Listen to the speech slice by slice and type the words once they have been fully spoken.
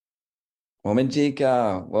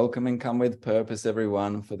Wamajika, welcome and come with purpose,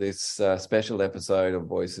 everyone, for this special episode of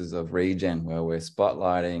Voices of Regen, where we're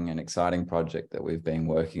spotlighting an exciting project that we've been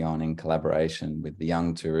working on in collaboration with the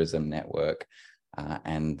Young Tourism Network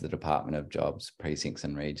and the Department of Jobs, Precincts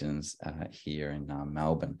and Regions here in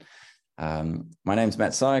Melbourne. My name's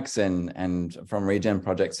Matt Sykes, and from Regen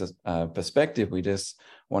Project's perspective, we just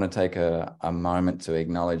want to take a moment to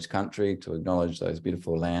acknowledge country, to acknowledge those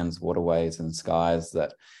beautiful lands, waterways and skies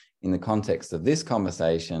that in the context of this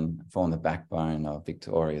conversation, form the backbone of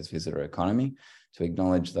Victoria's visitor economy, to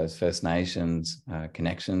acknowledge those First Nations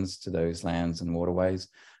connections to those lands and waterways,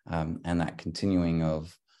 and that continuing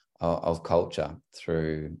of culture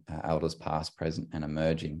through elders past, present and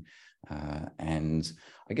emerging. And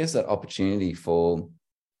I guess that opportunity for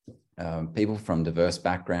people from diverse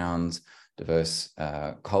backgrounds, diverse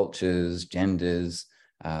cultures, genders,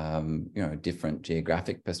 different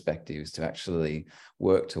geographic perspectives to actually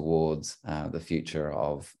work towards the future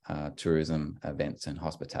of tourism, events and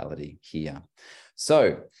hospitality here.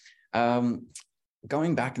 So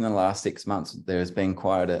going back in the last 6 months, there's been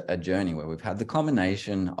quite a journey where we've had the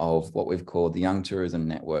combination of what we've called the Young Tourism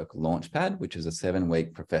Network Launchpad, which is a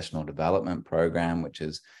 7-week professional development program, which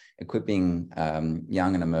is equipping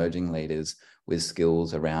young and emerging leaders with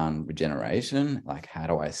skills around regeneration, like how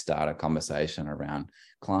do I start a conversation around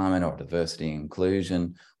climate or diversity and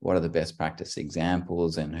inclusion? What are the best practice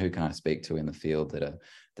examples and who can I speak to in the field that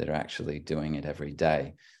are actually doing it every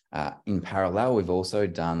day? In parallel, we've also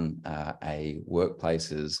done a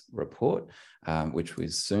workplaces report, which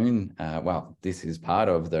was soon, this is part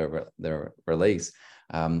of the release,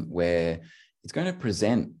 where it's going to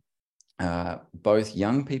present both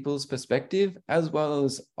young people's perspective as well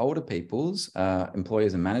as older people's,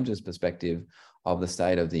 employers and managers' perspective of the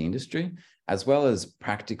state of the industry, as well as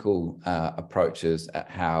practical approaches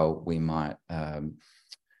at how we might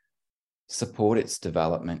support its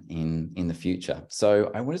development in the future. So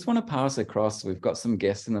I just want to pass across, we've got some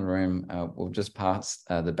guests in the room. We'll just pass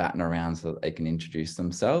the baton around so that they can introduce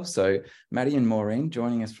themselves. So Maddie and Maureen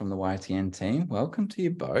joining us from the YTN team. Welcome to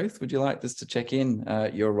you both. Would you like us to check in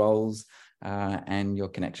your roles and your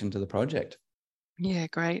connection to the project? Yeah,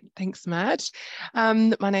 great. Thanks, Matt.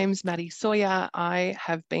 My name's Maddie Sawyer. I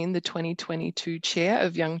have been the 2022 chair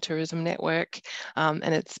of Young Tourism Network, and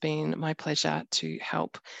it's been my pleasure to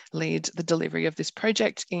help lead the delivery of this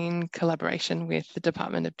project in collaboration with the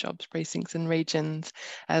Department of Jobs, Precincts and Regions,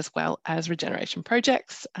 as well as Regeneration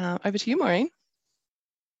Projects. Over to you, Maureen.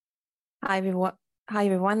 Hi, everyone.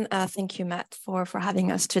 Thank you, Matt, for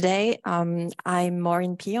having us today. I'm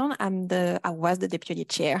Maureen Pion. I was the deputy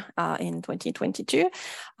chair in 2022,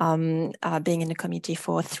 being in the committee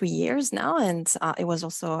for 3 years now, and it was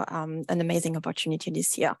also an amazing opportunity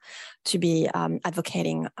this year to be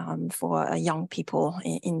advocating for young people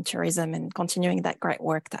in tourism and continuing that great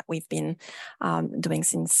work that we've been doing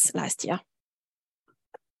since last year.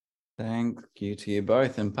 Thank you to you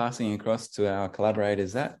both, and passing across to our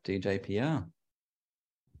collaborators at DJPR.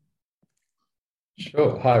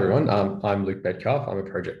 Sure. Hi, everyone. I'm Luke Bedcalf. I'm a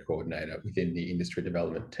project coordinator within the industry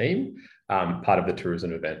development team, part of the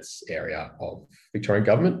tourism events area of Victorian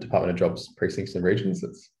Government, Department of Jobs, Precincts and Regions.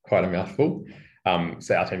 That's quite a mouthful.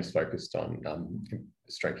 So our team's focused on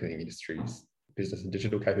strengthening industry's business and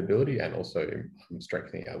digital capability and also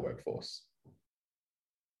strengthening our workforce.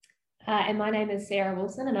 And my name is Sarah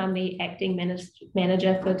Wilson, and I'm the acting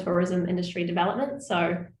manager for tourism industry development.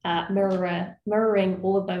 So mirroring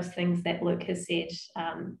all of those things that Luke has said,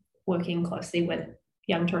 working closely with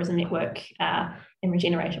Young Tourism Network and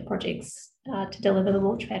Regeneration Projects to deliver the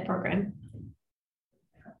Launchpad program.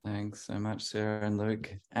 Thanks so much, Sarah and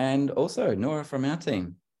Luke. And also Nora from our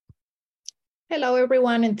team. Hello,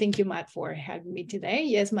 everyone, and thank you, Matt, for having me today.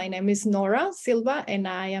 Yes, my name is Nora Silva, and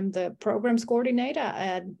I am the programs coordinator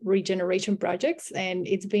at Regeneration Projects, and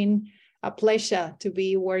it's been a pleasure to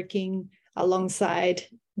be working alongside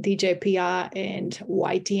DJPR and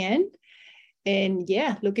YTN. And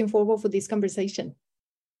yeah, looking forward for this conversation.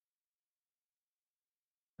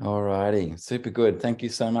 All righty, super good. Thank you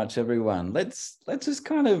so much, everyone. Let's just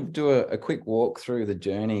kind of do a quick walk through the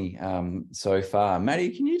journey so far.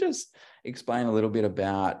 Maddie, can you just explain a little bit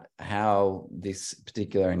about how this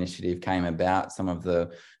particular initiative came about, some of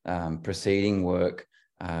the preceding work,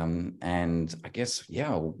 and I guess,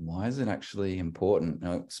 yeah, why is it actually important?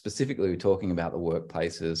 Specifically, we're talking about the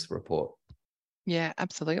workplaces report. Yeah,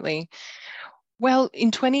 absolutely. Well, in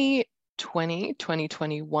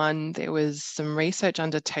 2021, there was some research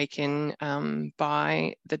undertaken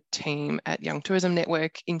by the team at Young Tourism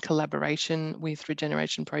Network in collaboration with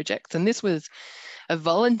Regeneration Projects. And this was a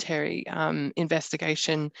voluntary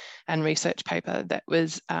investigation and research paper that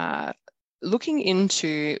was looking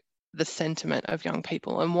into the sentiment of young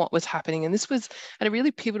people and what was happening. And this was at a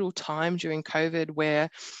really pivotal time during COVID where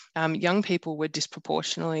young people were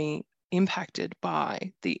disproportionately impacted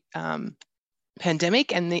by the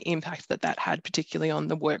pandemic and the impact that that had, particularly on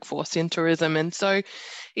the workforce in tourism. And so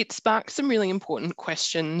it sparked some really important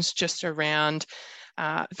questions just around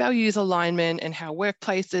values alignment and how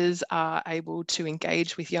workplaces are able to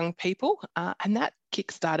engage with young people. And that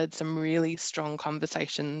kickstarted some really strong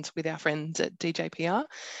conversations with our friends at DJPR,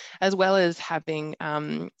 as well as having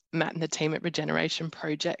Matt and the team at Regeneration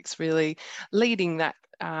Projects really leading that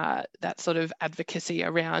sort of advocacy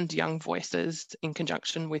around young voices in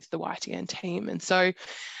conjunction with the YTN team. And so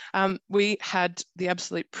we had the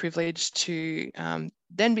absolute privilege to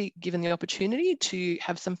then be given the opportunity to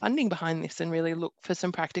have some funding behind this and really look for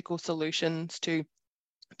some practical solutions to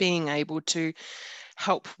being able to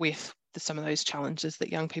help with some of those challenges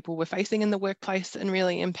that young people were facing in the workplace and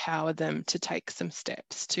really empower them to take some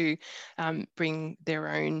steps to bring their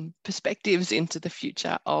own perspectives into the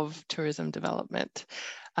future of tourism development.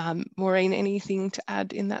 Maureen, anything to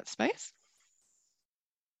add in that space?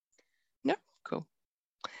 No? Cool.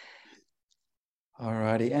 All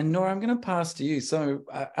righty. And Nora, I'm going to pass to you. So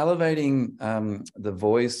elevating the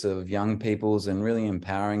voice of young peoples and really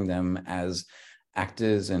empowering them as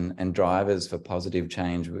actors and drivers for positive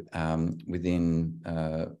change within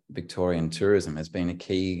Victorian tourism has been a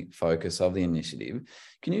key focus of the initiative.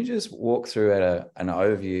 Can you just walk through at an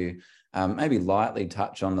overview, maybe lightly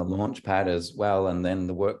touch on the Launchpad as well, and then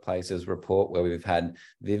the Workplaces report where we've had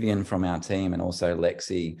Vivian from our team and also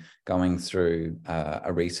Lexi going through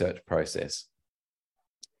a research process?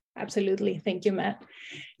 Absolutely. Thank you, Matt.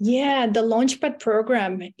 Yeah, the Launchpad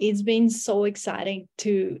program, it's been so exciting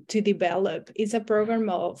to develop. It's a program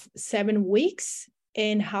of 7 weeks,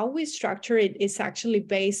 and how we structure it is actually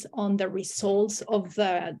based on the results of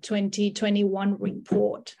the 2021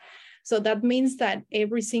 report. So that means that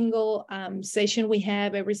every single session we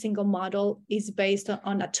have, every single model is based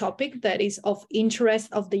on a topic that is of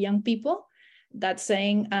interest of the young people. That's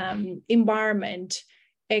saying environment,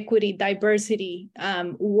 equity, diversity,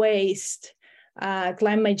 waste,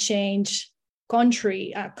 climate change,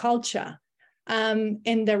 country, culture.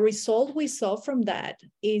 And the result we saw from that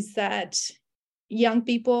is that young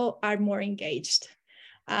people are more engaged.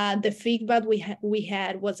 The feedback we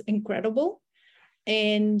had was incredible.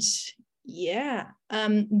 And yeah,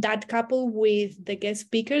 that coupled with the guest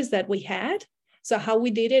speakers that we had. So how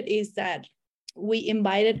we did it is that we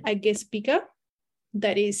invited a guest speaker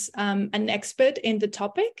that is an expert in the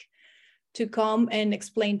topic to come and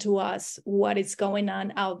explain to us what is going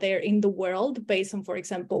on out there in the world based on, for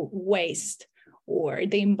example, waste or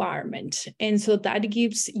the environment. And so that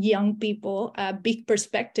gives young people a big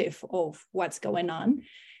perspective of what's going on.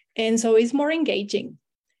 And so it's more engaging.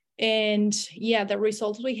 And yeah, the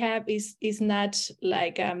results we have is not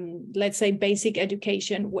like, let's say, basic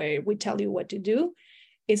education where we tell you what to do.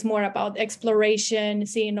 It's more about exploration,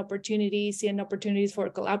 seeing opportunities for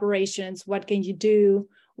collaborations. What can you do?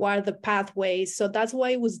 What are the pathways? So that's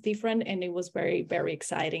why it was different, and it was very, very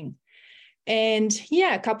exciting. And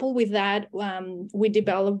yeah, coupled with that, we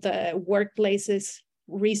developed the Workplaces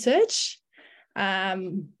research.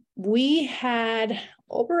 We had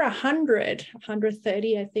over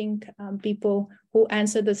 130, I think, people who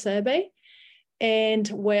answered the survey. And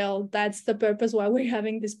well, that's the purpose why we're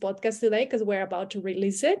having this podcast today, because we're about to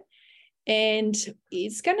release it. And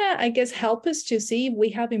it's gonna, I guess, help us to see if we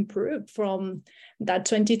have improved from that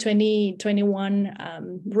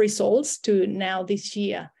 2020-21 results to now this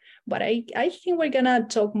year. But I think we're gonna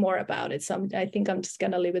talk more about it. So I think I'm just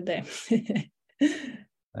gonna leave it there.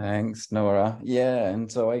 Thanks, Nora. Yeah,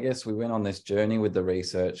 and so I guess we went on this journey with the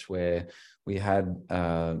research where we had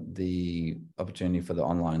the opportunity for the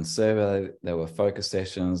online survey. There were focus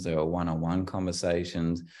sessions, there were one-on-one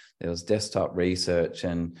conversations, there was desktop research,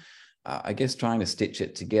 and I guess trying to stitch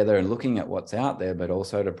it together and looking at what's out there, but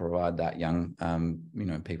also to provide that young,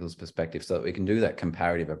 people's perspective so that we can do that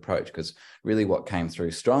comparative approach. Because really what came through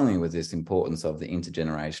strongly was this importance of the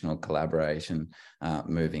intergenerational collaboration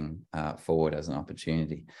moving forward as an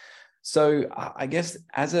opportunity. So I guess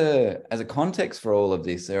as a context for all of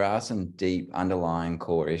this, there are some deep underlying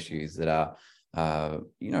core issues that are,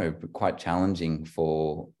 quite challenging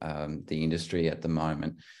for the industry at the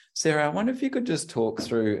moment. Sarah, I wonder if you could just talk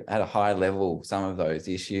through at a high level some of those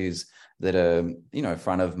issues that are,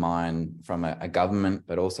 front of mind from a government,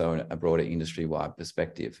 but also a broader industry-wide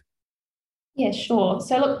perspective. Yeah, sure.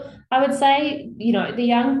 So look, I would say, the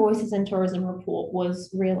Young Voices in Tourism report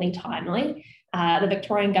was really timely. the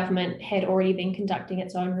Victorian government had already been conducting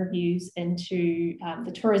its own reviews into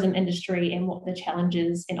the tourism industry and what the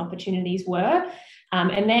challenges and opportunities were.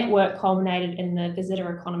 And that work culminated in the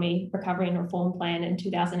Visitor Economy Recovery and Reform Plan in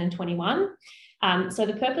 2021. So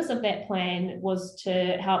the purpose of that plan was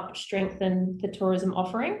to help strengthen the tourism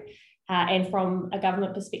offering. And from a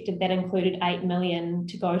government perspective, that included $8 million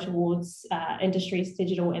to go towards industry's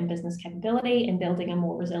digital and business capability and building a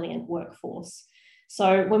more resilient workforce.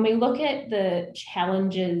 So when we look at the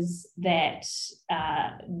challenges that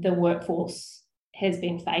the workforce has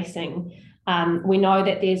been facing, we know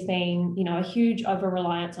that there's been, a huge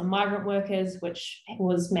over-reliance on migrant workers, which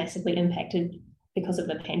was massively impacted because of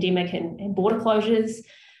the pandemic and border closures.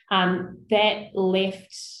 That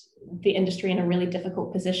left the industry in a really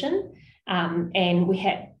difficult position. And we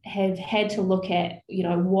have had to look at,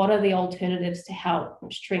 what are the alternatives to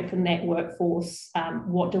help strengthen that workforce?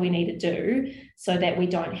 What do we need to do so that we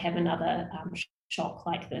don't have another shock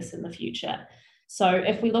like this in the future? So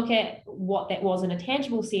if we look at what that was in a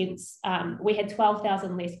tangible sense, we had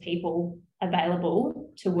 12,000 less people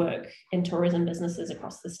available to work in tourism businesses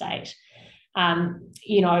across the state.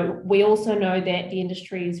 We also know that the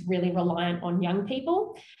industry is really reliant on young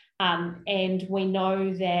people. And we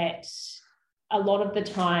know that a lot of the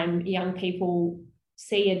time, young people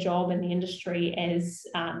see a job in the industry as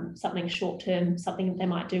something short-term, something they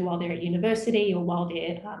might do while they're at university or while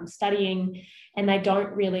they're studying, and they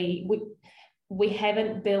don't really, we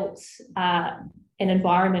haven't built an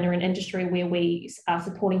environment or an industry where we are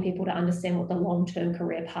supporting people to understand what the long-term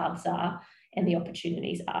career paths are and the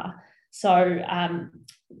opportunities are. So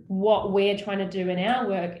what we're trying to do in our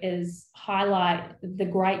work is highlight the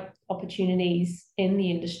great opportunities in the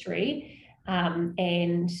industry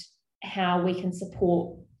and how we can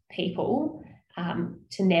support people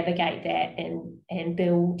to navigate that and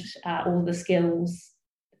build all the skills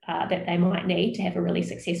that they might need to have a really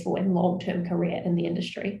successful and long-term career in the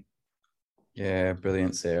industry. Yeah,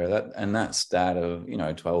 brilliant, Sarah. That stat of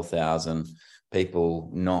 12,000 people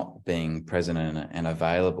not being present and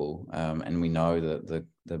available, and we know that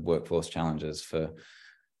the workforce challenges for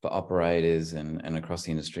operators and across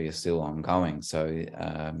the industry are still ongoing. So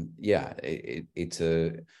it's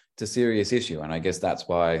a serious issue, and I guess that's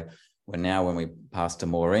why when we pass to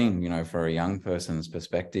Maureen, for a young person's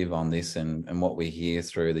perspective on this and what we hear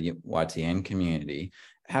through the YTN community,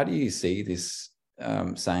 how do you see this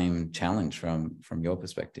same challenge from your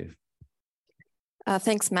perspective?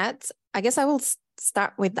 Thanks, Matt. I guess I will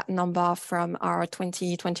start with that number from our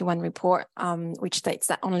 2021 report, which states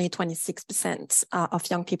that only 26%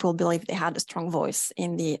 of young people believe they had a strong voice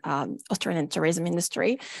in the Australian tourism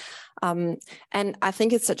industry. And I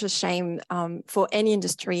think it's such a shame for any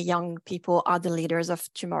industry. Young people are the leaders of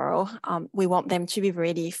tomorrow. We want them to be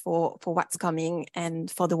ready for what's coming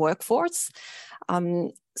and for the workforce.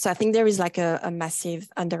 So I think there is like a massive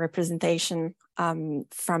underrepresentation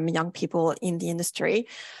from young people in the industry.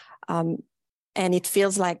 And it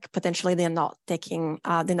feels like potentially they're not taken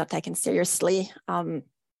seriously,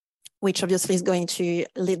 which obviously is going to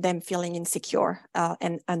lead them feeling insecure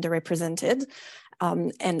and underrepresented,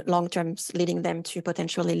 and long-term leading them to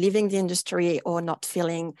potentially leaving the industry or not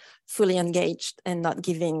feeling fully engaged and not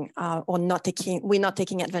giving we're not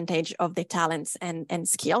taking advantage of their talents and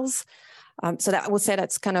skills. So that I would say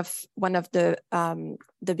that's kind of one of the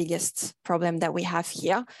biggest problem that we have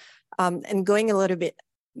here. And going a little bit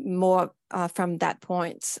more from that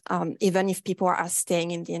point, even if people are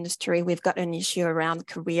staying in the industry, we've got an issue around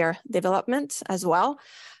career development as well.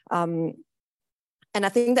 And I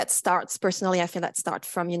think that starts, personally, I feel that starts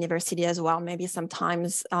from university as well. Maybe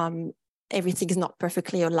sometimes everything is not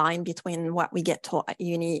perfectly aligned between what we get taught at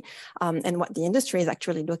uni and what the industry is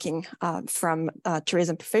actually looking from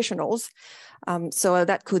tourism professionals. So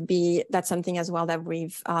that's something as well that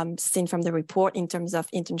we've seen from the report in terms of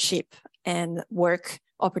internship and work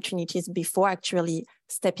opportunities before actually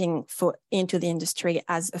stepping foot into the industry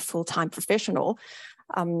as a full-time professional.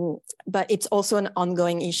 But it's also an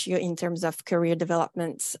ongoing issue in terms of career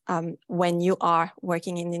development when you are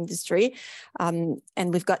working in industry. And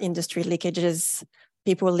we've got industry leakages,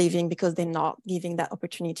 people leaving because they're not giving that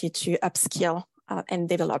opportunity to upskill and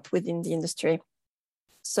develop within the industry.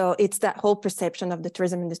 So it's that whole perception of the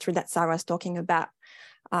tourism industry that Sarah was talking about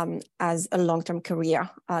as a long-term career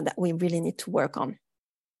that we really need to work on.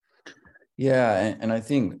 Yeah, and I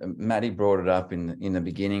think Maddie brought it up in the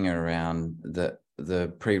beginning around the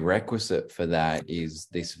prerequisite for that is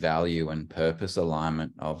this value and purpose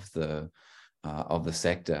alignment of the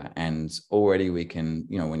sector. And already we can,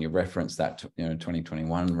 when you reference that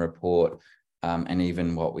 2021 report, and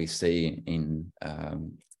even what we see in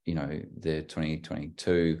the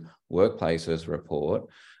 2022 workplaces report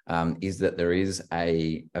is that there is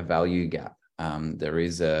a value gap. There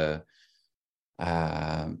is a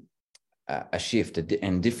shift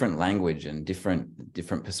and different language and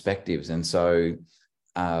different perspectives. And so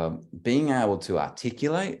being able to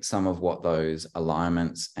articulate some of what those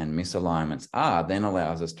alignments and misalignments are then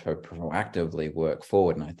allows us to proactively work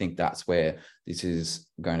forward. And I think that's where this is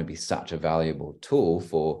going to be such a valuable tool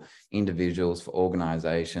for individuals, for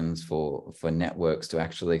organizations, for networks to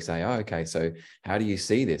actually say, oh, okay, so how do you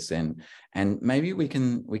see this? And maybe we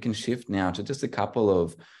can shift now to just a couple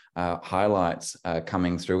of highlights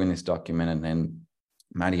coming through in this document, and then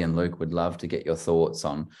Maddie and Luke would love to get your thoughts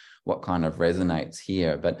on what kind of resonates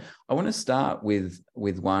here. But I want to start with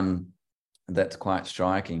one that's quite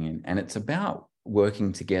striking, and it's about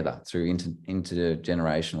working together through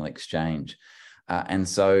intergenerational exchange. And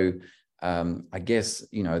so I guess,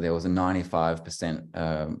 there was a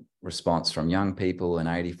 95% response from young people and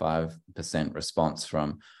 85% response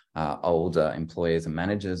from older employers and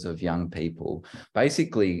managers of young people,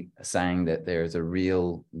 basically saying that there is a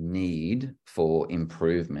real need for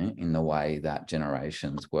improvement in the way that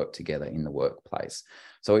generations work together in the workplace.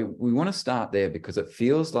 So we want to start there because it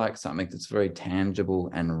feels like something that's very tangible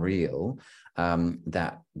and real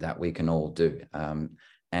that we can all do.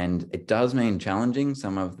 And it does mean challenging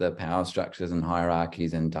some of the power structures and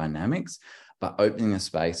hierarchies and dynamics, but opening a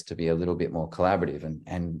space to be a little bit more collaborative.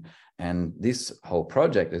 And this whole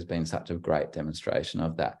project has been such a great demonstration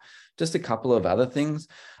of that. Just a couple of other things.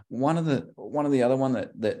 One of the other one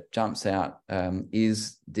that jumps out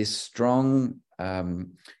is this strong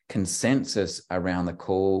consensus around the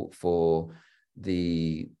call for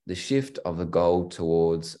the shift of the goal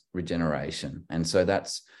towards regeneration. And so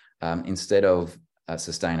that's instead of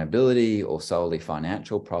sustainability or solely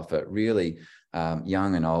financial profit, really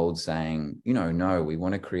young and old saying, no, we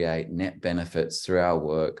want to create net benefits through our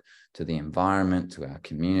work to the environment, to our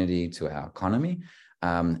community, to our economy.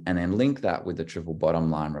 And then link that with the triple bottom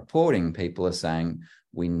line reporting. People are saying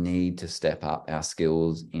we need to step up our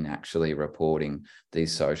skills in actually reporting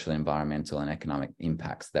these social, environmental, and economic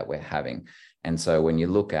impacts that we're having. And so when you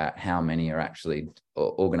look at how many are actually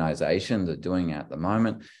organizations are doing it at the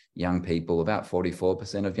moment, young people, about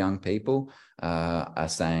 44% of young people are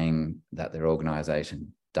saying that their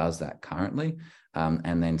organization does that currently.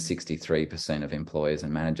 And then 63% of employers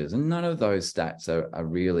and managers. And none of those stats are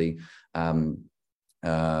really,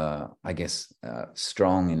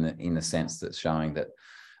 strong in the sense that's showing that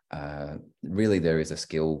really there is a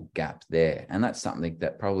skill gap there. And that's something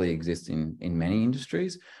that probably exists in many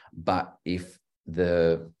industries. But if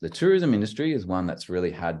the tourism industry is one that's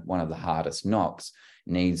really had one of the hardest knocks,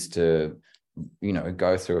 needs to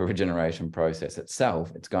go through a regeneration process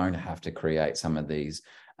itself, it's going to have to create some of these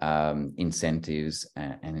incentives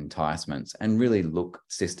and enticements and really look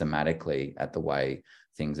systematically at the way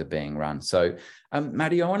things are being run. So,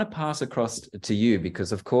 Maddie, I want to pass across to you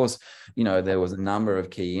because, of course, there was a number of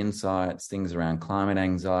key insights, things around climate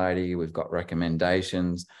anxiety. We've got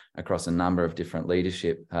recommendations across a number of different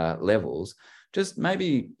leadership levels. Just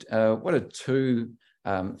maybe what are two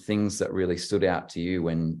things that really stood out to you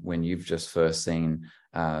when you've just first seen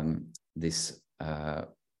this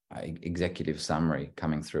executive summary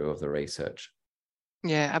coming through of the research?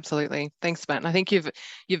 Yeah, absolutely. Thanks, Matt. And I think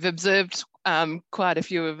you've observed quite a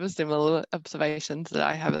few of the similar observations that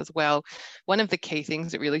I have as well. One of the key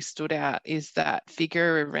things that really stood out is that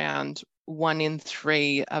figure around 1 in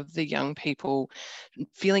 3 of the young people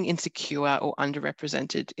feeling insecure or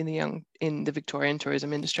underrepresented in the Victorian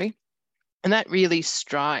tourism industry. And that really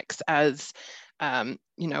strikes as,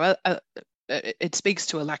 it speaks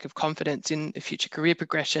to a lack of confidence in future career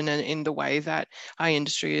progression and in the way that our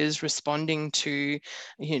industry is responding to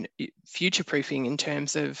future-proofing in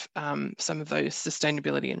terms of some of those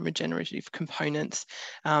sustainability and regenerative components.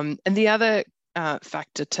 And the other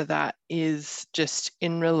factor to that is just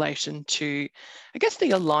in relation to, I guess,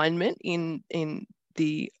 the alignment in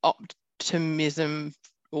the optimism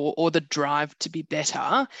or the drive to be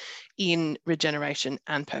better in regeneration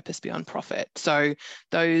and purpose beyond profit. So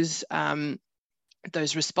those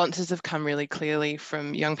responses have come really clearly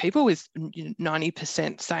from young people, with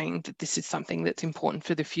 90% saying that this is something that's important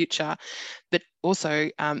for the future, but also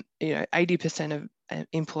 80% of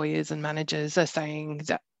employers and managers are saying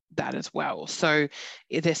that as well. So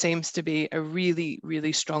there seems to be a really,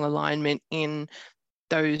 really strong alignment in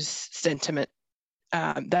those sentiment.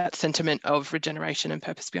 That sentiment of regeneration and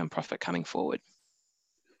purpose beyond profit coming forward.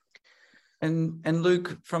 And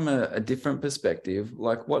Luke, from a different perspective,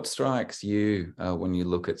 like what strikes you when you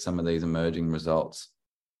look at some of these emerging results?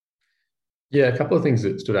 Yeah, a couple of things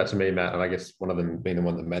that stood out to me, Matt, and I guess one of them being the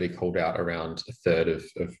one that Maddie called out, around a third of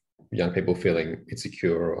young people feeling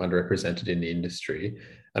insecure or underrepresented in the industry.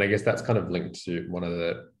 And I guess that's kind of linked to one of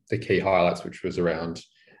the key highlights, which was around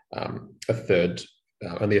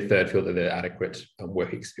only a third feel that there are adequate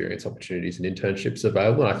work experience opportunities and internships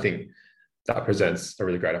available. And I think that presents a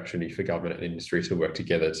really great opportunity for government and industry to work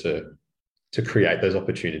together to create those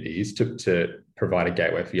opportunities, to provide a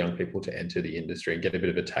gateway for young people to enter the industry and get a bit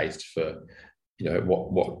of a taste for,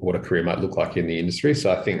 what a career might look like in the industry.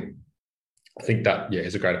 So I think that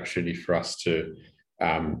is a great opportunity for us to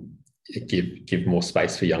give more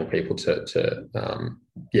space for young people to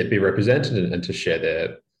be represented and to share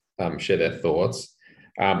their thoughts,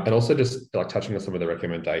 and also just like touching on some of the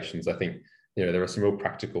recommendations. I think there are some real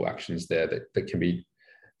practical actions there that can be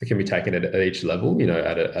taken at each level.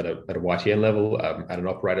 At a YTN level, at an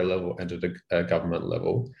operator level, and at a government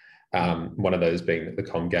level. One of those being the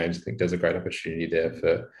Com Games. I think there's a great opportunity there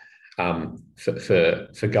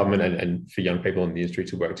for government and for young people in the industry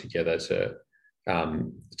to work together to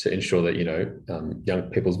ensure that young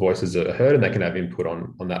people's voices are heard and they can have input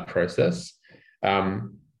on that process.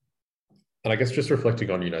 And I guess just reflecting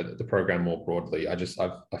on the program more broadly, I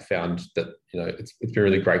found that it's been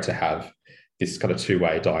really great to have this kind of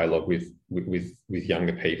two-way dialogue with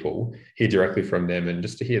younger people, hear directly from them, and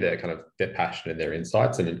just to hear their passion and their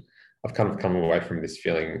insights. And I've kind of come away from this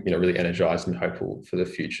feeling really energized and hopeful for the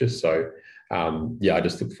future. So I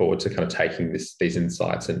just look forward to kind of taking these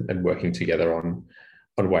insights and working together on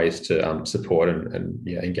ways to support and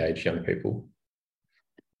engage young people.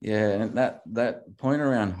 Yeah, and that point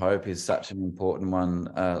around hope is such an important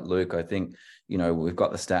one, Luke. I think, we've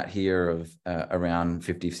got the stat here of around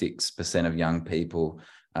 56% of young people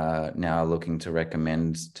now looking to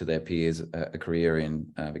recommend to their peers a career in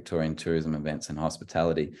Victorian tourism, events and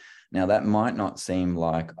hospitality. Now, that might not seem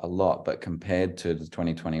like a lot, but compared to the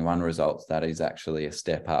 2021 results, that is actually a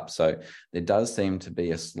step up. So there does seem to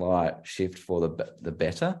be a slight shift for the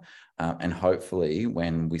better. And hopefully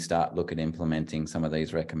when we start looking at implementing some of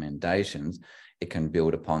these recommendations, it can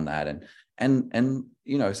build upon that. And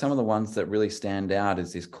some of the ones that really stand out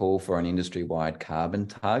is this call for an industry-wide carbon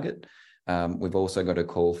target. We've also got a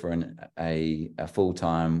call for a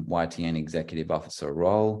full-time YTN executive officer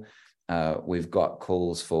role. We've got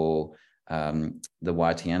calls for the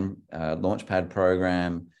YTN Launchpad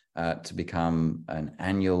program to become an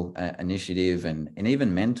annual initiative and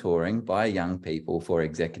even mentoring by young people for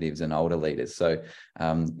executives and older leaders. So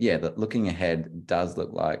looking ahead does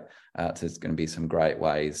look like there's going to be some great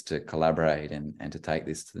ways to collaborate and to take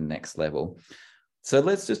this to the next level. So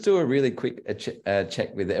let's just do a really quick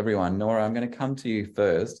check with everyone. Nora, I'm going to come to you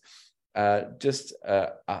first. Just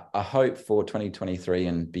a hope for 2023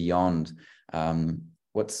 and beyond.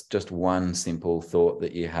 What's just one simple thought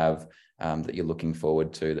that you have that you're looking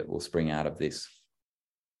forward to that will spring out of this?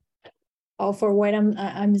 Oh, for where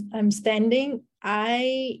I'm standing,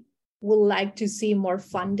 I would like to see more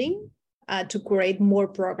funding to create more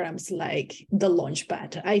programs like the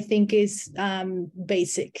Launchpad. I think is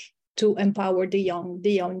basic to empower the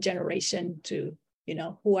young generation to,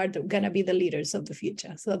 who are going to be the leaders of the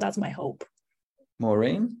future. So that's my hope.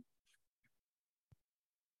 Maureen?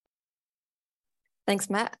 Thanks,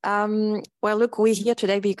 Matt. Well, look, we're here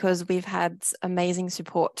today because we've had amazing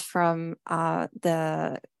support from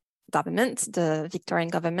the government, the Victorian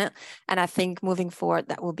government. And I think moving forward,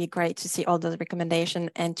 that will be great to see all those recommendations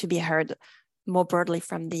and to be heard more broadly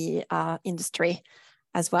from the industry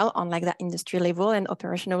as well, on like that industry level and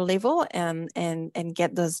operational level, and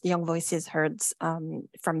get those young voices heard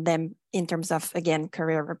from them in terms of, again,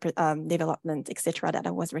 career development, etc., that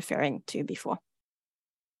I was referring to before.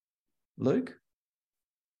 Luke?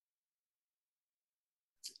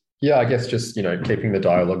 Yeah, I guess just, keeping the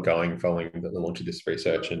dialogue going following the launch of this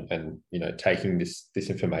research and taking this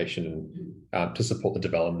information to support the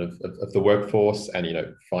development of the workforce and,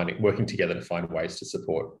 working together to find ways to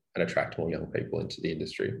support and attract more young people into the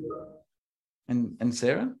industry. And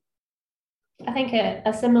Sarah? I think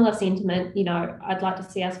a similar sentiment. I'd like to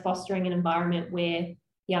see us fostering an environment where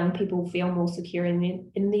young people feel more secure in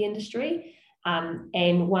the industry.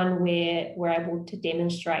 And one where we're able to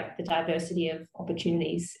demonstrate the diversity of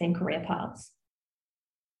opportunities and career paths.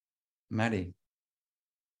 Maddie?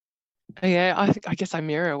 Yeah, I guess I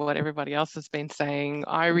mirror what everybody else has been saying.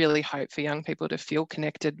 I really hope for young people to feel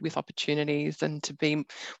connected with opportunities and to be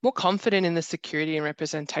more confident in the security and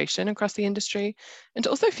representation across the industry, and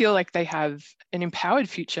to also feel like they have an empowered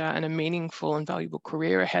future and a meaningful and valuable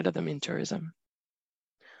career ahead of them in tourism.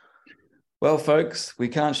 Well, folks, we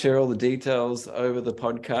can't share all the details over the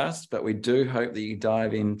podcast, but we do hope that you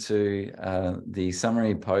dive into the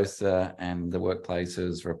summary poster and the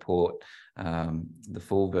Workplaces report, the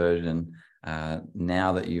full version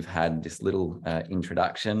now that you've had this little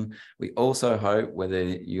introduction. We also hope, whether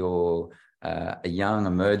you're a young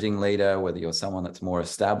emerging leader, whether you're someone that's more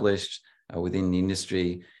established within the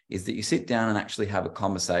industry, is that you sit down and actually have a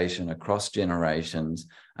conversation across generations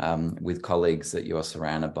with colleagues that you're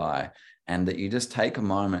surrounded by, and that you just take a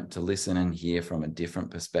moment to listen and hear from a different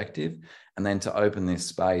perspective, and then to open this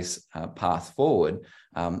space path forward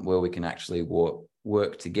where we can actually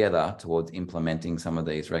work together towards implementing some of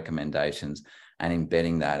these recommendations and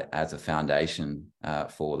embedding that as a foundation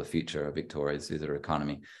for the future of Victoria's visitor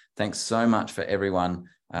economy. Thanks so much for everyone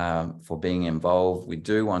for being involved. We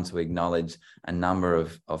do want to acknowledge a number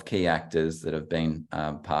of key actors that have been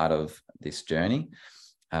part of this journey.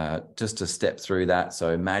 Just to step through that,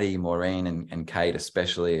 so Maddie, Maureen and Kate,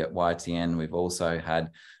 especially at YTN, we've also had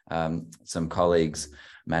some colleagues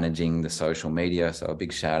managing the social media, so a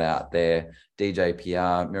big shout out there. DJ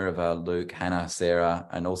PR, Mirava, Luke, Hannah, Sarah,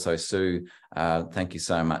 and also Sue, thank you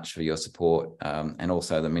so much for your support, and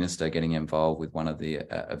also the Minister getting involved with one of the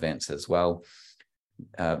events as well.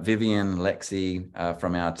 Vivian, Lexi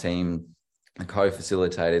from our team, the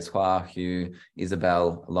co-facilitators, Hua, Hugh,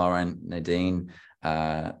 Isabel, Lauren, Nadine,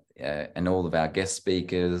 and all of our guest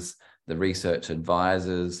speakers, the research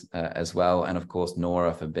advisors as well, and of course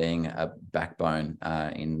Nora for being a backbone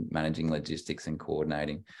in managing logistics and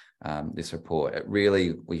coordinating this report. It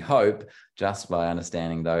really, we hope, just by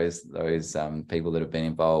understanding those people that have been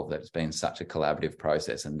involved, that it's been such a collaborative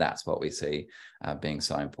process, and that's what we see being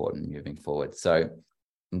so important moving forward. So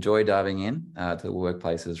enjoy diving in to the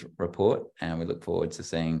Workplaces report, and we look forward to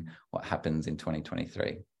seeing what happens in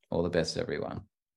 2023. All the best, everyone.